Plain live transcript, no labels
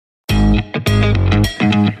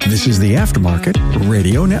This is the Aftermarket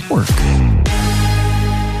Radio Network.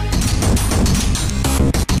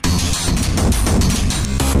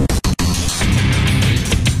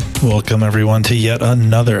 Welcome, everyone, to yet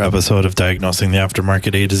another episode of Diagnosing the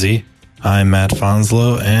Aftermarket A to Z. I'm Matt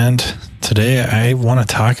Fonslow, and today I want to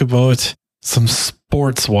talk about some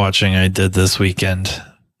sports watching I did this weekend,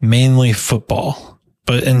 mainly football.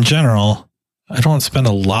 But in general, I don't spend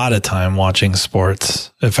a lot of time watching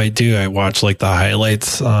sports. If I do, I watch like the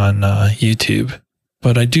highlights on YouTube,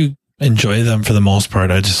 but I do enjoy them for the most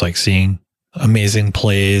part. I just like seeing amazing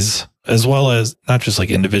plays, as well as not just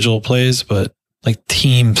like individual plays, but like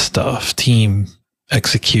team stuff, team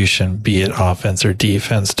execution, be it offense or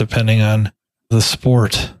defense, depending on the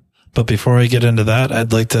sport. But before I get into that,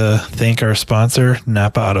 I'd like to thank our sponsor,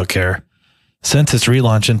 Napa Auto Care. Since its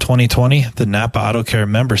relaunch in 2020, the Napa Auto Care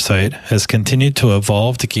member site has continued to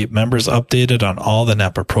evolve to keep members updated on all the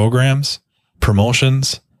Napa programs,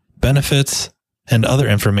 promotions, benefits, and other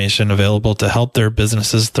information available to help their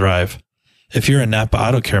businesses thrive. If you're a Napa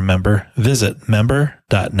Auto Care member, visit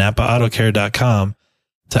member.napaautocare.com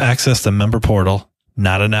to access the member portal.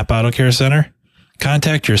 Not a Napa Auto Care center?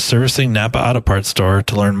 Contact your servicing Napa Auto Parts store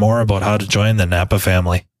to learn more about how to join the Napa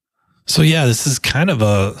family. So yeah, this is kind of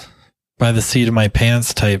a by the seat of my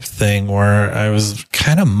pants type thing where I was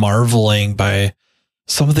kind of marveling by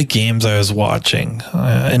some of the games I was watching.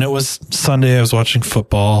 And it was Sunday, I was watching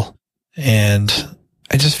football, and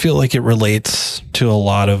I just feel like it relates to a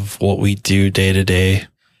lot of what we do day to day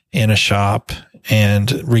in a shop,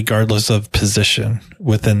 and regardless of position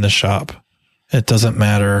within the shop. It doesn't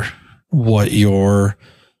matter what your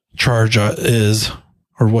charge is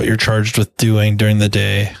or what you're charged with doing during the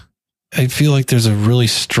day. I feel like there's a really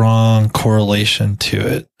strong correlation to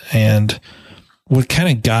it. And what kind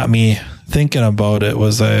of got me thinking about it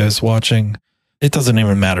was I was watching, it doesn't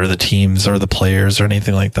even matter the teams or the players or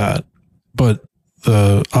anything like that, but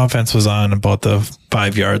the offense was on about the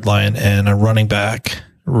 5-yard line and a running back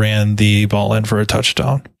ran the ball in for a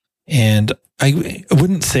touchdown. And I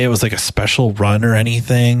wouldn't say it was like a special run or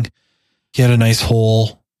anything. He had a nice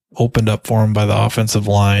hole opened up for him by the offensive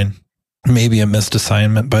line, maybe a missed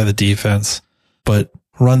assignment by the defense, but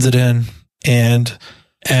runs it in. And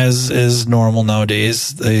as is normal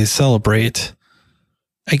nowadays, they celebrate.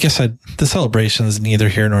 I guess the celebration is neither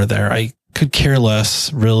here nor there. I could care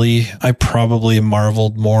less, really. I probably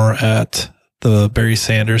marveled more at the Barry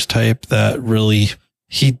Sanders type that really,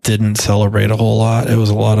 he didn't celebrate a whole lot. It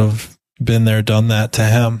was a lot of been there, done that to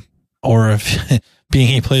him. Or if being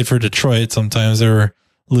he played for Detroit, sometimes they were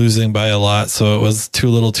losing by a lot, so it was too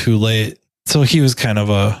little too late. So he was kind of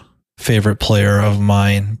a favorite player of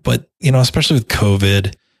mine. But, you know, especially with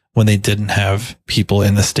COVID, when they didn't have people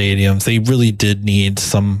in the stadiums, they really did need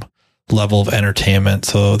some level of entertainment.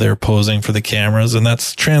 So they're posing for the cameras, and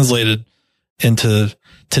that's translated into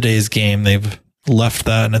today's game. They've left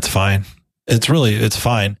that, and it's fine. It's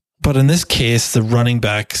fine. But in this case, the running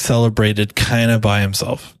back celebrated kind of by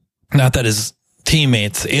himself. Not that his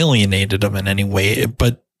teammates alienated him in any way,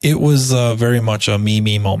 but it was very much a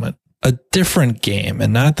me moment. A different game.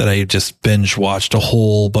 And not that I just binge watched a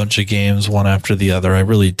whole bunch of games one after the other. I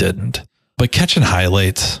really didn't. But catching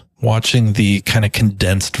highlights, watching the kind of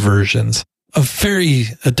condensed versions of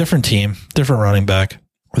a different team, different running back,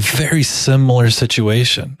 a very similar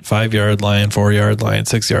situation. 5-yard line, 4-yard line,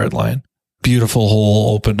 6-yard line. Beautiful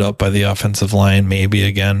hole opened up by the offensive line. Maybe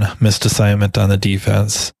again, missed assignment on the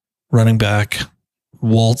defense. Running back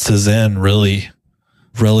waltzes in really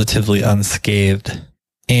relatively unscathed.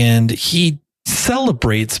 And he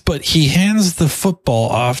celebrates, but he hands the football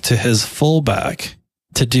off to his fullback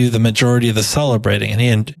to do the majority of the celebrating.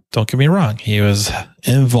 And don't get me wrong, he was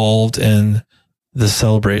involved in the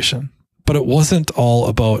celebration, but it wasn't all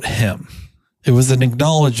about him. It was an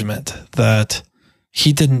acknowledgement that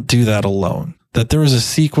he didn't do that alone, that there was a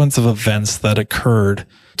sequence of events that occurred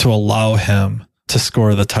to allow him to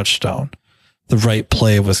score the touchdown. The right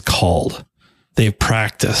play was called. They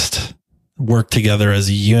practiced, worked together as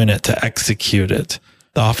a unit to execute it.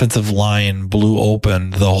 The offensive line blew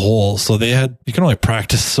open the hole. So you can only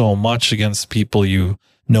practice so much against people you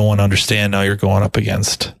know and understand. Now you're going up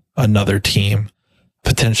against another team,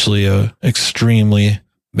 potentially a extremely,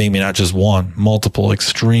 maybe not just one, multiple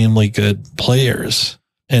extremely good players,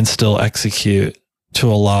 and still execute to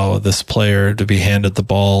allow this player to be handed the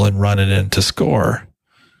ball and run it in to score.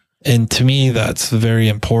 And to me, that's very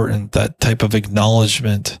important, that type of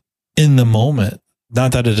acknowledgement in the moment.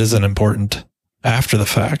 Not that it isn't important after the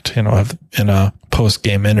fact, in a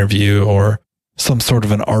post-game interview or some sort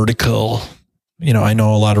of an article. I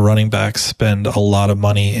know a lot of running backs spend a lot of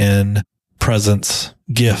money in presents,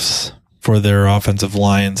 gifts, for their offensive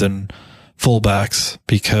lines and fullbacks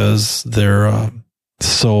because they're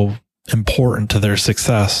so important to their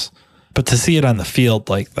success. But to see it on the field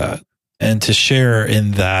like that and to share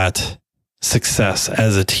in that success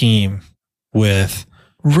as a team with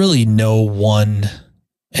really no one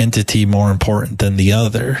entity more important than the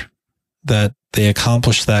other, that they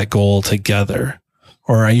accomplish that goal together.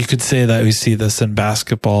 Or you could say that we see this in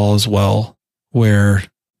basketball as well, where,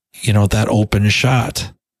 that open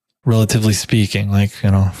shot, relatively speaking,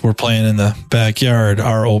 if we're playing in the backyard,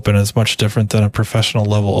 our open is much different than a professional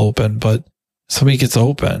level open, but somebody gets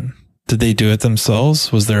open. Did they do it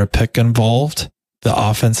themselves? Was there a pick involved? The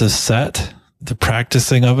offensive set, the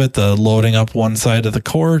practicing of it, the loading up one side of the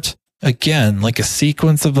court. Again, like a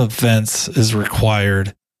sequence of events is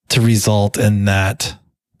required to result in that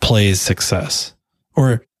play's success.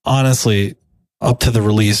 Or honestly, up to the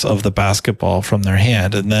release of the basketball from their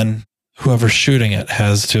hand. And then whoever's shooting it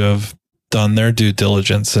has to have done their due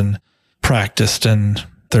diligence and practiced and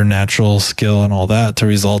their natural skill and all that to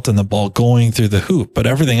result in the ball going through the hoop. But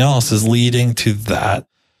everything else is leading to that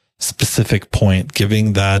specific point,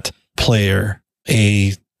 giving that player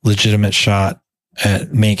a legitimate shot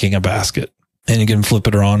at making a basket. And you can flip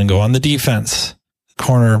it around and go on the defense.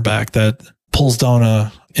 Cornerback that pulls down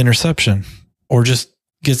a interception or just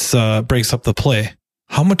gets breaks up the play.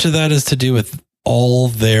 How much of that is to do with all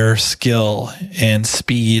their skill and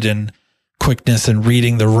speed and quickness and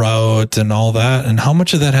reading the route and all that? And how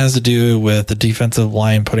much of that has to do with the defensive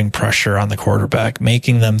line putting pressure on the quarterback,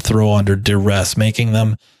 making them throw under duress, making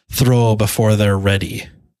them throw before they're ready,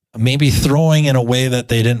 maybe throwing in a way that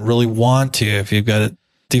they didn't really want to. If you've got a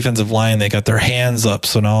defensive line, they got their hands up.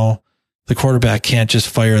 So now the quarterback can't just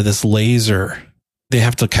fire this laser. They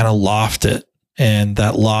have to kind of loft it. And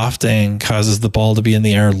that lofting causes the ball to be in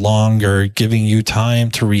the air longer, giving you time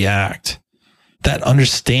to react. That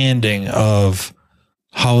understanding of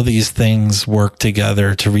how these things work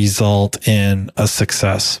together to result in a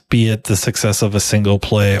success, be it the success of a single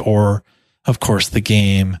play or, of course, the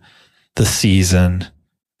game, the season.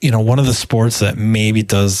 One of the sports that maybe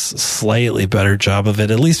does slightly better job of it,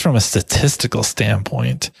 at least from a statistical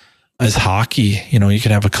standpoint, is hockey. You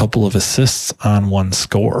can have a couple of assists on one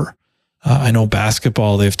score. I know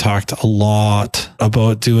basketball, they've talked a lot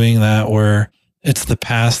about doing that where it's the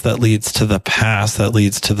pass that leads to the pass that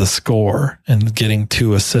leads to the score and getting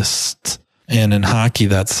 2 assists. And in hockey,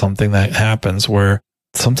 that's something that happens where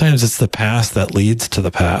sometimes it's the pass that leads to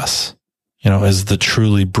the pass, is the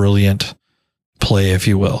truly brilliant play, if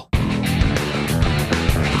you will.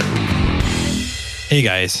 Hey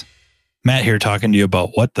guys, Matt here talking to you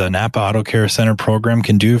about what the Napa Auto Care Center program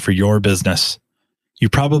can do for your business. You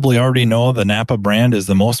probably already know the Napa brand is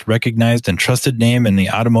the most recognized and trusted name in the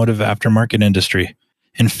automotive aftermarket industry.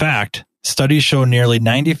 In fact, studies show nearly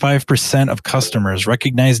 95% of customers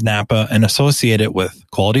recognize Napa and associate it with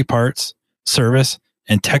quality parts, service,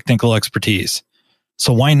 and technical expertise.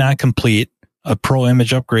 So why not complete a Pro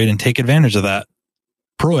Image upgrade and take advantage of that?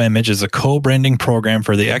 Pro Image is a co-branding program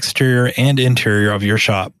for the exterior and interior of your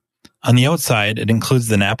shop. On the outside, it includes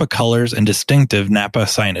the Napa colors and distinctive Napa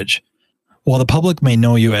signage. While the public may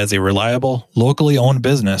know you as a reliable, locally owned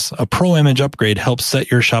business, a Pro Image upgrade helps set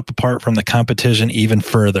your shop apart from the competition even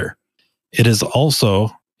further. It is also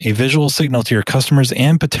a visual signal to your customers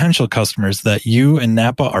and potential customers that you and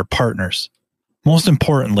Napa are partners. Most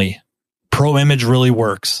importantly, Pro Image really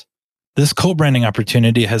works. This co-branding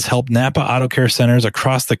opportunity has helped Napa Auto Care Centers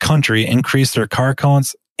across the country increase their car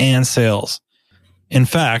counts and sales. In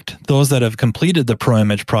fact, those that have completed the Pro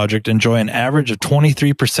Image project enjoy an average of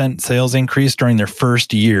 23% sales increase during their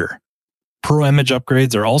first year. Pro Image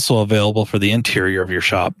upgrades are also available for the interior of your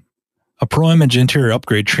shop. A Pro Image interior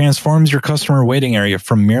upgrade transforms your customer waiting area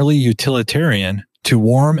from merely utilitarian to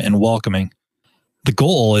warm and welcoming. The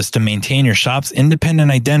goal is to maintain your shop's independent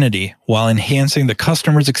identity while enhancing the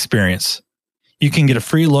customer's experience. You can get a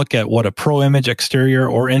free look at what a Pro Image exterior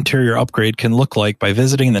or interior upgrade can look like by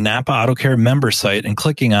visiting the Napa Auto Care member site and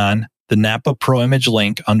clicking on the Napa Pro Image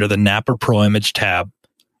link under the Napa Pro Image tab.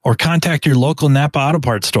 Or contact your local Napa Auto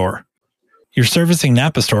Parts store. Your servicing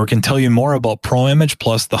Napa store can tell you more about Pro Image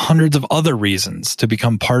plus the hundreds of other reasons to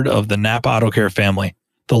become part of the Napa Auto Care family,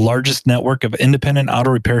 the largest network of independent auto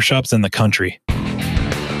repair shops in the country.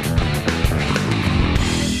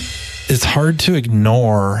 It's hard to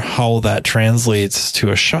ignore how that translates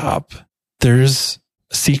to a shop. There's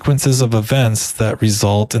sequences of events that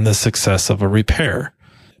result in the success of a repair.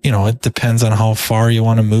 It depends on how far you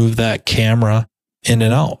want to move that camera in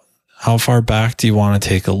and out. How far back do you want to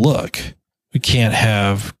take a look? We can't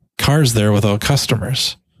have cars there without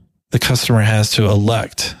customers. the customer has to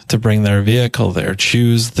elect to bring their vehicle there,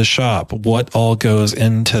 choose the shop, what all goes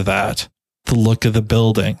into that, the look of the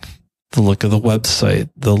building, the look of the website,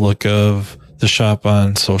 the look of the shop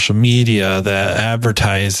on social media, the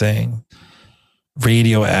advertising,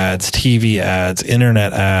 radio ads, TV ads,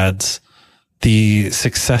 internet ads, the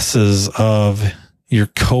successes of your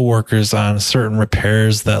coworkers on certain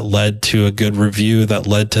repairs that led to a good review, that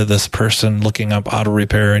led to this person looking up auto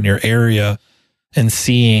repair in your area and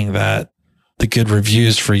seeing that the good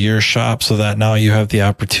reviews for your shop, so that now you have the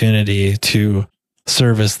opportunity to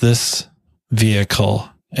service this vehicle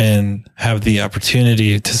and have the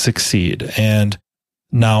opportunity to succeed. And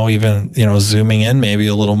now even, zooming in maybe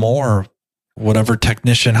a little more, whatever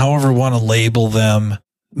technician, however want to label them,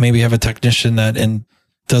 maybe have a technician that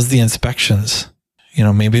does the inspections.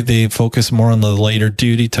 Maybe they focus more on the later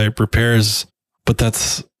duty type repairs, but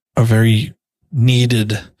that's a very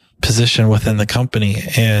needed position within the company.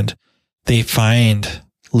 And they find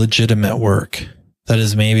legitimate work that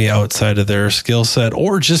is maybe outside of their skill set,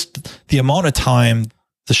 or just the amount of time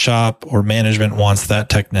the shop or management wants that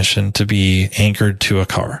technician to be anchored to a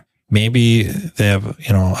car. Maybe they have,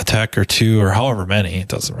 a tech or two or however many, it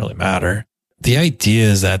doesn't really matter. The idea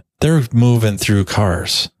is that they're moving through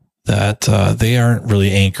cars, that they aren't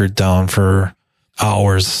really anchored down for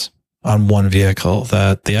hours on one vehicle,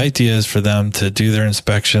 that the idea is for them to do their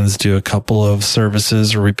inspections, do a couple of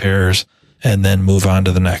services or repairs, and then move on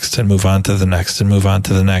to the next and move on to the next and move on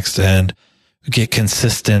to the next and get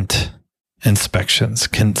consistent inspections,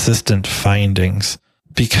 consistent findings,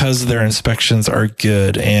 because their inspections are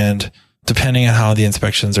good. And depending on how the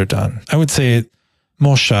inspections are done, I would say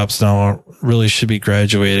most shops now really should be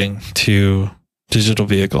graduating to digital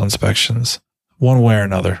vehicle inspections one way or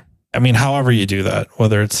another. I mean, however you do that,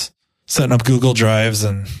 whether it's setting up Google Drives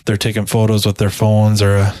and they're taking photos with their phones,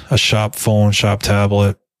 or a shop phone, shop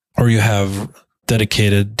tablet, or you have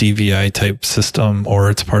dedicated DVI type system, or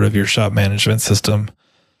it's part of your shop management system.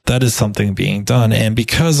 That is something being done. And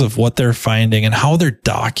because of what they're finding and how they're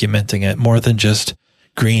documenting it, more than just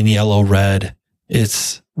green, yellow, red,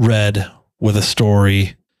 it's red with a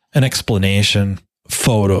story, an explanation,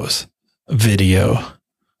 photos, video,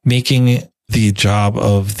 making the job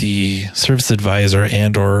of the service advisor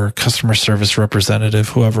and or customer service representative,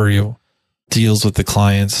 whoever you deals with the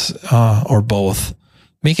clients, or both,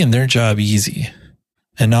 making their job easy.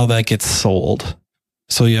 And now that gets sold.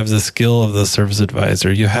 So you have the skill of the service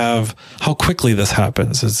advisor. You have how quickly this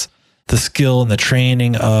happens. It's the skill and the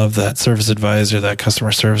training of that service advisor, that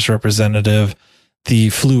customer service representative, the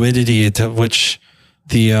fluidity to which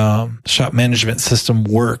the shop management system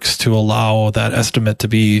works to allow that estimate to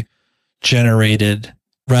be generated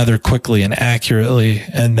rather quickly and accurately,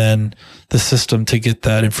 and then the system to get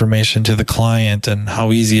that information to the client and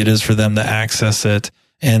how easy it is for them to access it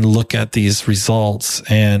and look at these results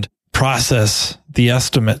and process the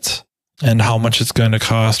estimates and how much it's going to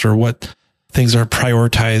cost, or what things are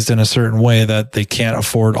prioritized in a certain way that they can't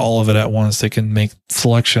afford all of it at once. They can make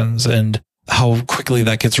selections, and how quickly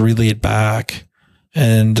that gets relayed back.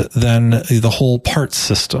 And then the whole parts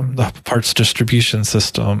system, the parts distribution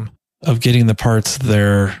system of getting the parts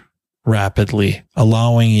there rapidly,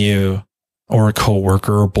 allowing you or a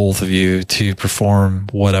coworker or both of you to perform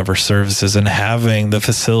whatever services, and having the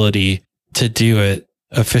facility to do it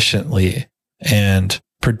efficiently and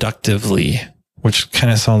productively, which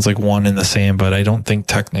kind of sounds like one and the same, but I don't think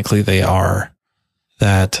technically they are.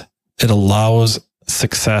 That it allows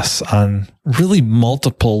success on really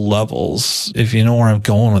multiple levels, if you know where I'm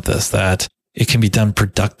going with this, that it can be done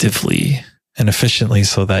productively and efficiently,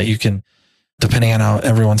 so that you can, depending on how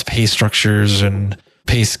everyone's pay structures and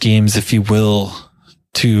pay schemes, if you will,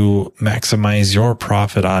 to maximize your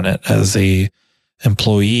profit on it as a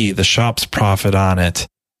employee, the shop's profit on it,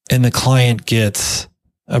 and the client gets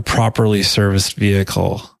a properly serviced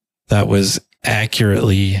vehicle that was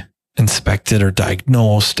accurately inspected or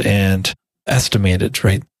diagnosed and estimated,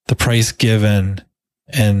 right? The price given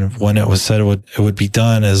and when it was said it would be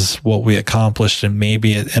done is what we accomplished, and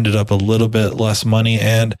maybe it ended up a little bit less money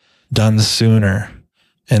and done sooner.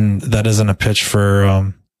 And that isn't a pitch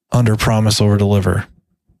for under promise, over deliver.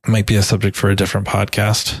 It might be a subject for a different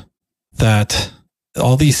podcast. That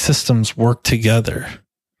all these systems work together.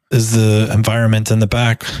 Is the environment in the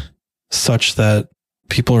back such that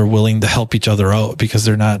people are willing to help each other out because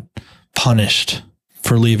they're not punished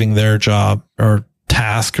for leaving their job or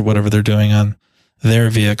task or whatever they're doing on their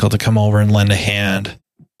vehicle to come over and lend a hand?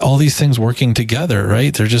 All these things working together,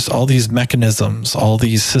 right? They're just all these mechanisms, all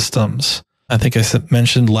these systems. I think I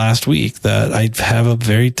mentioned last week that I have a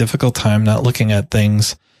very difficult time not looking at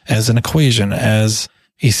things as an equation, as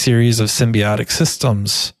a series of symbiotic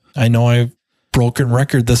systems I know I've broken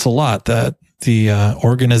record this a lot, that the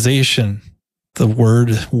organization, the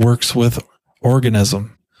word works with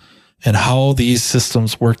organism, and how these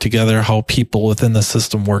systems work together, how people within the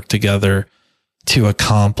system work together to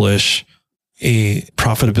accomplish a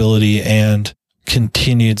profitability and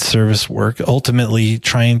continued service work, ultimately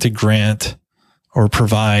trying to grant or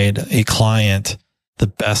provide a client the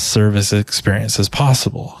best service experience as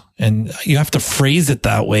possible. And you have to phrase it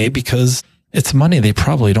that way because it's money they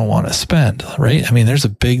probably don't want to spend, right? I mean, there's a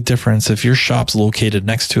big difference if your shop's located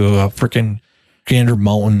next to a freaking Gander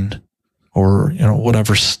Mountain or,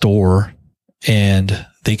 whatever store, and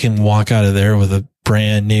they can walk out of there with a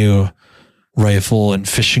brand new rifle and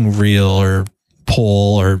fishing reel or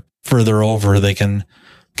pole, or further over, they can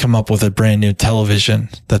come up with a brand new television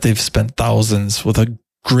that they've spent thousands with a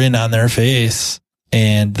grin on their face,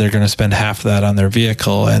 and they're going to spend half that on their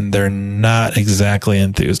vehicle, and they're not exactly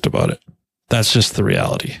enthused about it. That's just the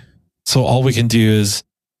reality. So all we can do is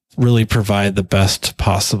really provide the best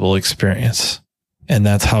possible experience. And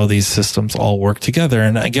that's how these systems all work together.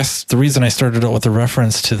 And I guess the reason I started out with a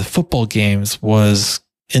reference to the football games was,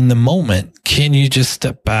 in the moment, can you just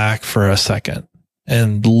step back for a second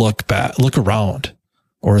and look around?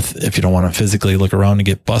 Or if you don't want to physically look around and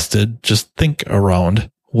get busted, just think around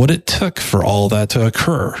what it took for all that to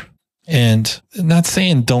occur. And I'm not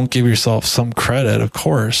saying don't give yourself some credit, of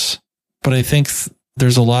course, but I think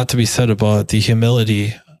there's a lot to be said about the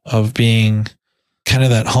humility of being kind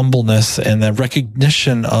of that humbleness and that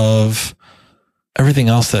recognition of everything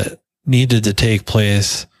else that needed to take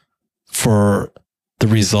place for the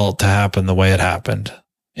result to happen the way it happened.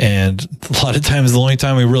 And a lot of times, the only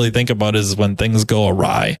time we really think about it is when things go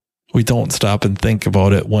awry. We don't stop and think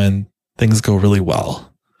about it when things go really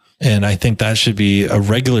well. And I think that should be a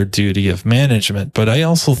regular duty of management. But I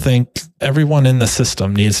also think everyone in the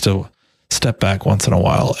system needs to step back once in a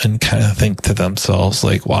while and kind of think to themselves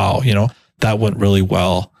like, wow, that went really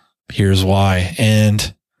well. Here's why.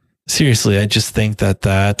 And seriously, I just think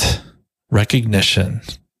that recognition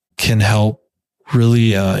can help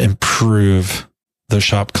really improve the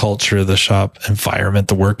shop culture, the shop environment,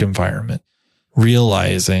 the work environment,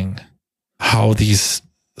 realizing how these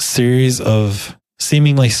series of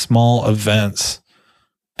seemingly small events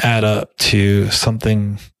add up to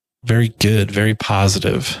something very good, very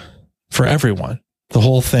positive for everyone. The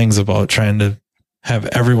whole thing's about trying to have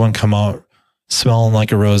everyone come out smelling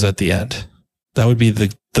like a rose at the end. That would be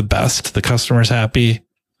the best. The customer's happy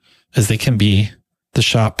as they can be. The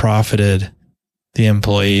shop profited, the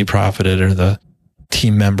employee profited, or the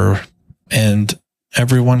team member, and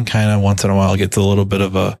everyone kind of once in a while gets a little bit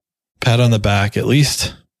of a pat on the back, at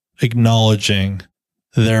least acknowledging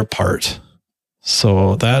their part.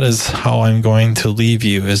 So that is how I'm going to leave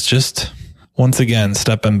you, is just once again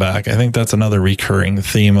stepping back. I think that's another recurring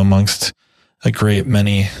theme amongst a great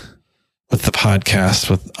many with the podcast,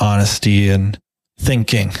 with honesty and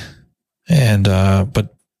thinking. And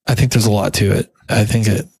but I think there's a lot to it. I think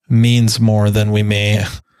it means more than we may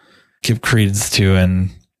give credence to. And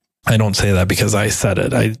I don't say that because I said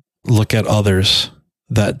it. I look at others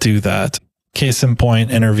that do that. Case in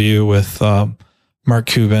point, interview with Mark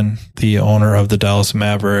Cuban, the owner of the Dallas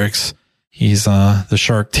Mavericks. He's the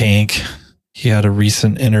Shark Tank. He had a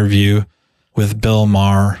recent interview with Bill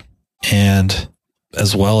Maher, and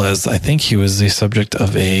as well as I think he was the subject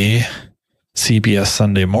of a CBS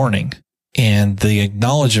Sunday Morning. And the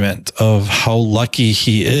acknowledgement of how lucky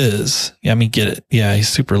he is. I mean, get it. Yeah, he's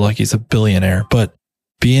super lucky. He's a billionaire. But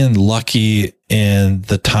being lucky in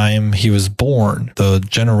the time he was born, the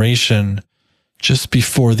generation just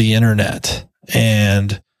before the internet,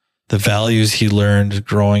 and the values he learned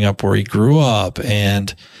growing up where he grew up,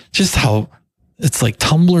 and just how it's like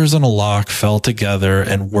tumblers in a lock fell together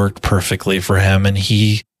and worked perfectly for him. And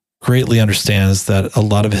he greatly understands that a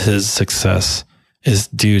lot of his success is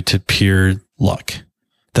due to pure luck.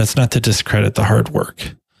 That's not to discredit the hard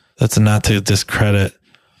work. That's not to discredit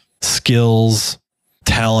skills,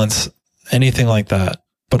 talents, anything like that,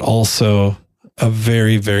 but also a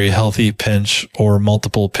very, very healthy pinch or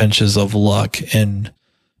multiple pinches of luck in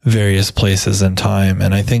various places in time.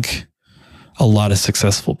 And I think a lot of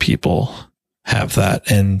successful people have that.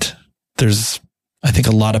 And there's, I think,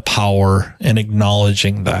 a lot of power in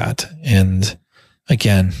acknowledging that. And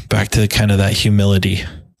again, back to kind of that humility.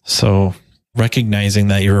 So recognizing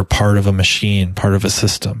that you're a part of a machine, part of a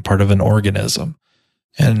system, part of an organism,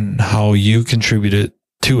 and how you contributed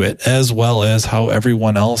to it, as well as how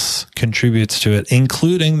everyone else contributes to it,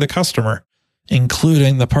 including the customer,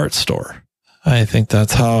 including the parts store. I think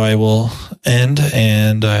that's how I will end.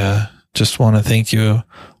 And I just want to thank you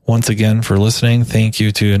once again for listening. Thank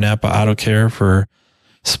you to Napa Auto Care for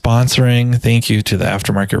sponsoring. Thank you to the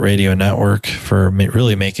Aftermarket Radio Network for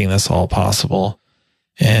really making this all possible.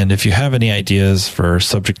 And if you have any ideas for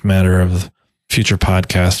subject matter of future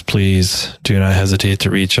podcasts, please do not hesitate to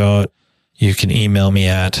reach out. You can email me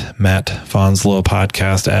at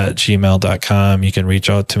mattfonslowpodcast@gmail.com. You can reach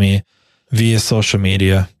out to me via social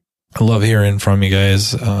media. I love hearing from you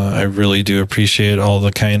guys. I really do appreciate all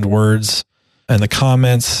the kind words and the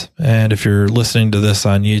comments. And if you're listening to this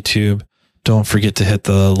on YouTube, don't forget to hit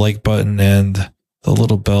the like button and the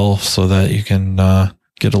little bell so that you can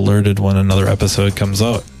get alerted when another episode comes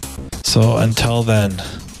out. So until then,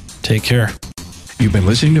 take care. You've been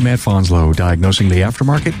listening to Matt Fonslow, diagnosing the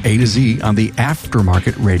aftermarket A to Z on the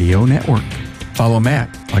Aftermarket Radio Network. Follow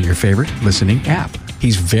Matt on your favorite listening app.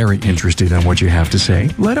 He's very interested in what you have to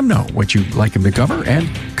say. Let him know what you'd like him to cover and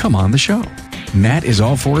come on the show. Matt is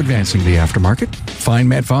all for advancing the aftermarket. Find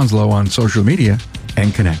Matt Fonslow on social media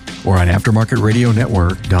and connect or on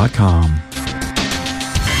AftermarketRadioNetwork.com.